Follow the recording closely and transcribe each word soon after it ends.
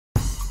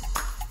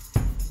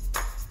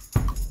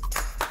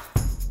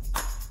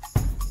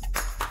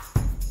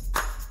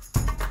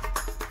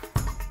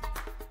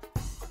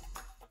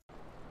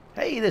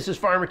this is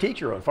Farmer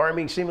Teacher on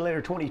Farming Simulator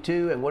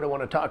 22, and what I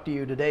want to talk to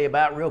you today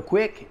about real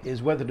quick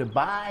is whether to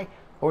buy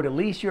or to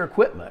lease your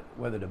equipment.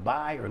 Whether to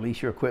buy or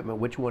lease your equipment,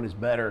 which one is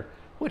better,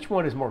 which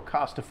one is more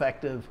cost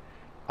effective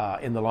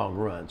in the long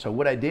run. So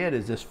what I did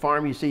is this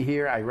farm you see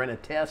here, I ran a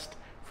test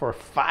for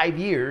 5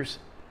 years,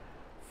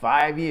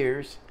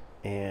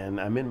 and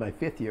I'm in my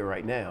 5th year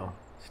right now,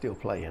 still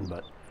playing,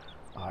 but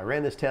I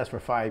ran this test for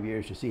 5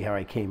 years to see how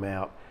I came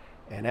out.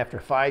 And after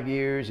 5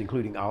 years,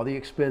 including all the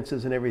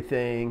expenses and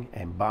everything,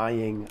 and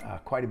buying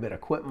quite a bit of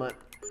equipment,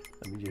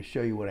 let me just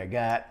show you what I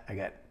got. I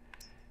got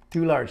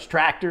 2 large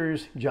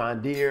tractors,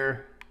 John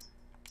Deere.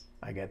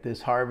 I got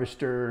this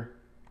harvester.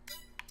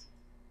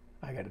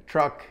 I got a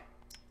truck,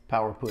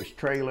 power push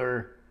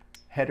trailer,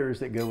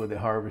 headers that go with the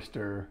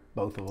harvester,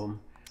 both of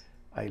them.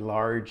 A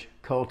large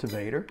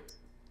cultivator,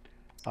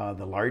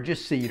 the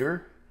largest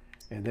seeder,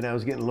 and then I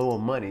was getting low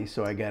on money,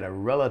 so I got a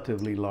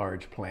relatively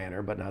large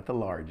planter, but not the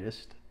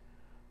largest.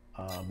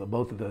 But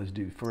both of those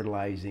do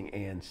fertilizing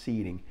and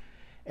seeding.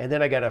 And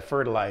then I got a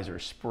fertilizer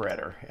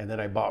spreader. And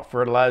then I bought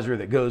fertilizer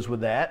that goes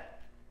with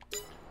that.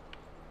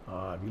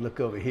 If you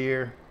look over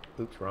here,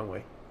 oops, wrong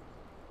way.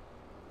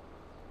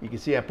 You can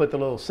see I put the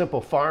little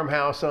simple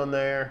farmhouse on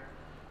there,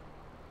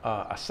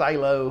 a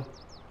silo,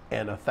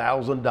 and a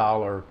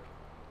 $1,000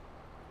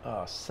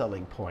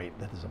 selling point.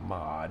 That is a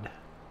mod,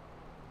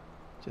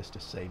 just to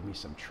save me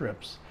some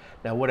trips.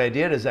 Now what I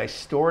did is I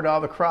stored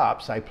all the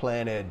crops. I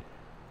planted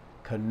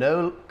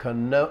canola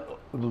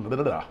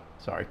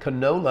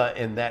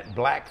in that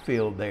black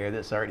field there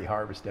that's already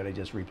harvested. I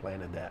just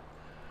replanted that.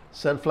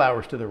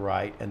 Sunflowers to the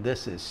right, and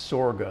this is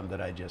sorghum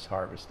that I just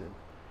harvested.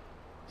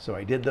 So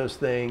I did those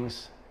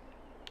things.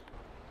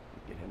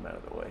 Get him out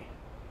of the way.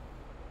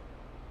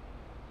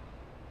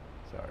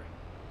 Sorry.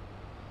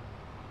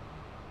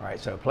 All right,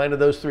 so I planted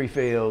those 3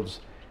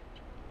 fields.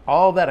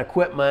 All that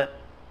equipment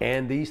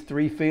and these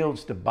 3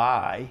 fields to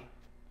buy,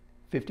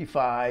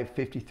 55,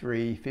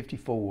 53,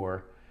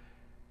 54,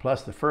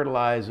 plus the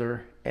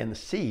fertilizer and the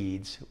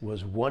seeds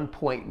was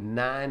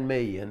 $1.9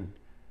 million,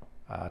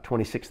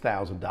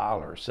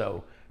 $26,000.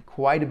 So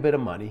quite a bit of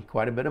money,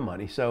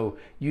 So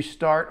you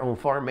start on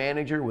Farm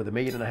Manager with $1.5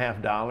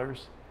 million.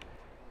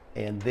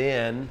 And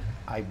then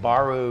I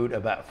borrowed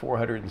about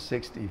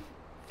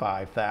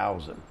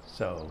 $465,000.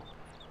 So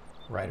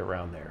right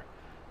around there.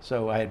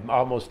 So I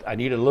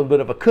needed a little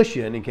bit of a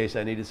cushion in case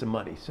I needed some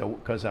money. So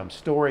because I'm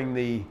storing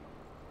the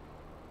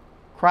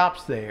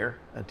crops there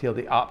until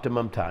the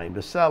optimum time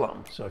to sell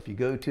them. So if you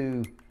go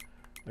to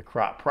the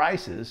crop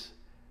prices,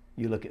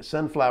 you look at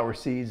sunflower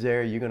seeds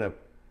there, you're going to,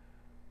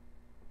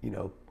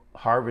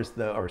 harvest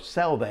or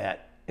sell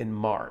that in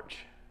March,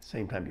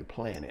 same time you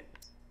plant it.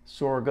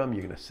 Sorghum,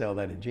 you're going to sell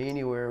that in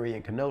January,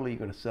 and canola, you're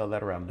going to sell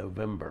that around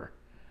November.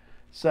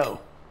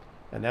 So,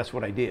 and that's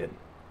what I did.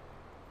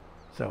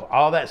 So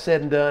all that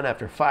said and done,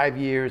 after 5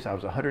 years, I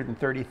was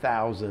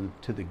 $130,000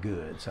 to the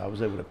good. So I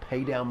was able to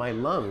pay down my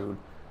loan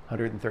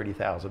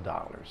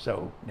 $130,000.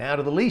 So now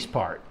to the lease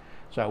part.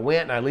 So I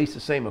went and I leased the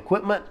same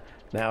equipment.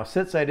 Now,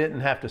 since I didn't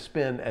have to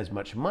spend as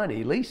much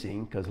money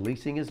leasing, because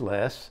leasing is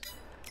less,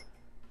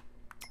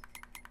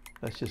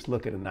 let's just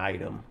look at an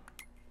item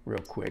real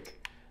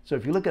quick. So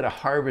if you look at a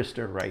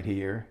harvester right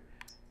here,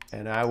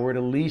 and I were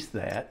to lease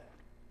that,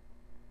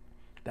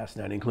 that's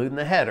not including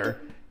the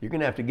header, you're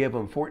gonna have to give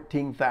them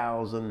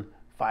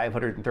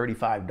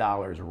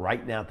 $14,535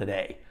 right now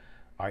today.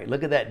 All right,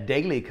 look at that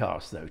daily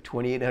cost though,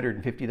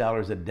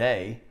 $2,850 a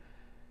day.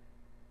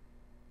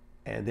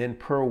 And then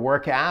per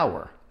work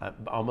hour,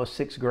 almost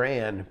 $6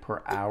 grand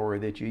per hour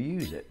that you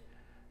use it.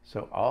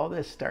 So all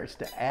this starts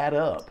to add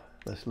up.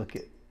 Let's look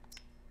at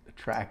the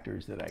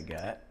tractors that I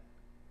got.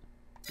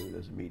 Oh,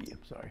 those are medium,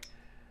 sorry.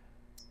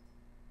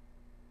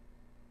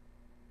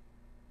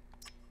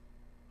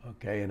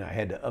 Okay, and I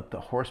had to up the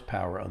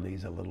horsepower on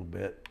these a little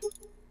bit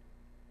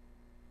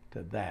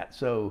to that.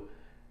 So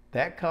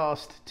that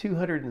cost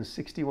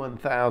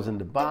 $261,000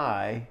 to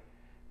buy,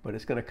 but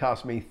it's going to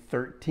cost me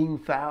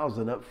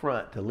 $13,000 up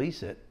front to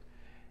lease it,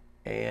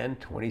 and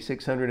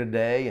 $2,600 a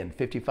day and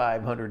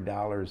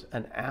 $5,500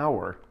 an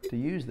hour to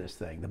use this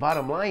thing. The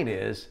bottom line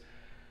is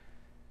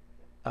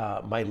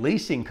my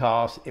leasing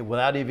cost,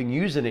 without even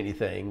using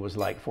anything, was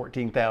like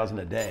 $14,000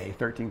 a day,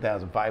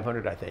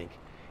 $13,500 I think.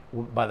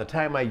 By the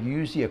time I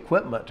used the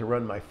equipment to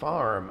run my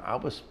farm, I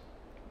was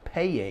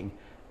paying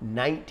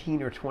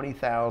 $19,000 or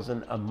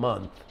 $20,000 a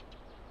month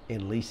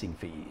in leasing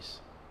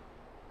fees.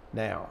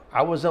 Now,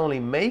 I was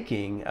only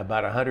making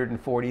about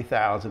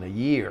 $140,000 a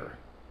year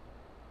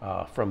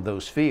from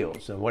those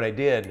fields. And what I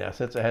did, now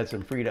since I had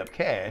some freed up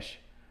cash,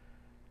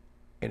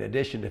 in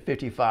addition to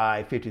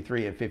 55,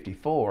 53, and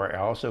 54, I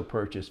also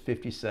purchased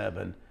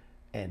 57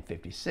 and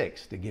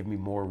 56 to give me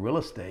more real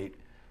estate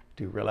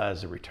to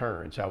realize the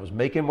return. So I was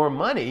making more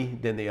money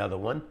than the other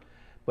one,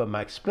 but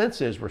my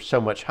expenses were so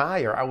much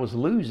higher, I was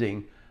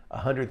losing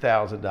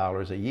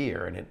 $100,000 a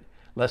year. And in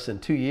less than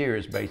 2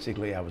 years,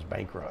 basically, I was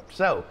bankrupt.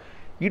 So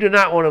you do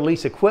not want to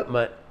lease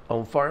equipment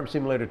on Farm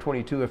Simulator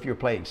 22 if you're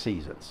playing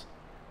seasons.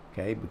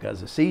 Okay,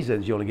 because the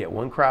seasons, you only get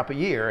 1 crop a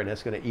year, and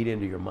that's going to eat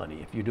into your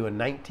money. If you're doing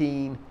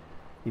 19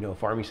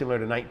 farming similar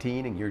to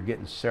 19 and you're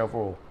getting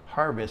several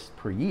harvests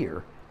per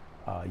year,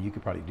 you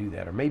could probably do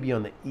that. Or maybe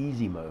on the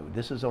easy mode.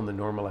 This is on the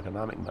normal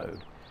economic mode.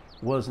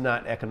 Was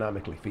not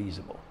economically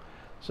feasible.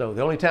 So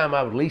the only time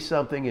I would lease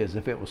something is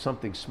if it was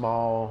something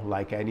small,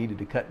 like I needed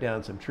to cut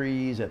down some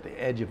trees at the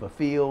edge of a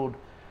field.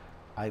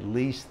 I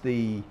leased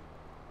the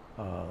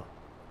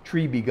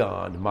Tree Be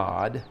Gone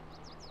mod,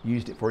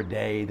 used it for a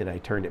day, then I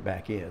turned it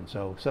back in.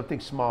 So something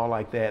small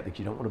like that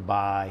you don't want to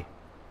buy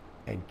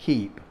and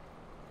keep,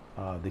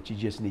 that you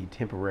just need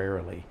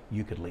temporarily,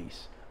 you could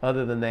lease.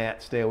 Other than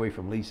that, stay away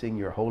from leasing.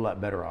 You're a whole lot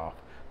better off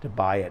to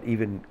buy it.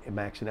 Even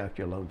maxing out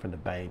your loan from the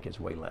bank is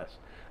way less.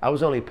 I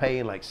was only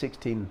paying like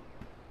 $1,600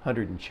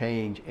 and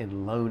change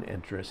in loan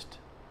interest,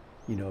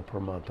 per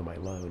month on my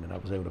loan, and I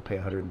was able to pay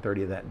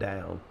 130 of that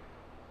down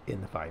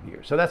in the 5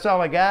 years. So that's all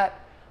I got.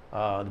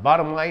 The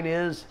bottom line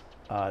is,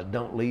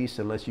 don't lease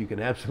unless you can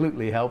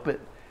absolutely help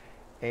it.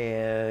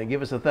 And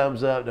give us a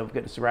thumbs up. Don't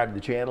forget to subscribe to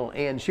the channel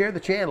and share the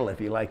channel if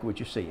you like what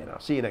you're seeing. I'll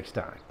see you next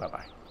time.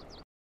 Bye-bye.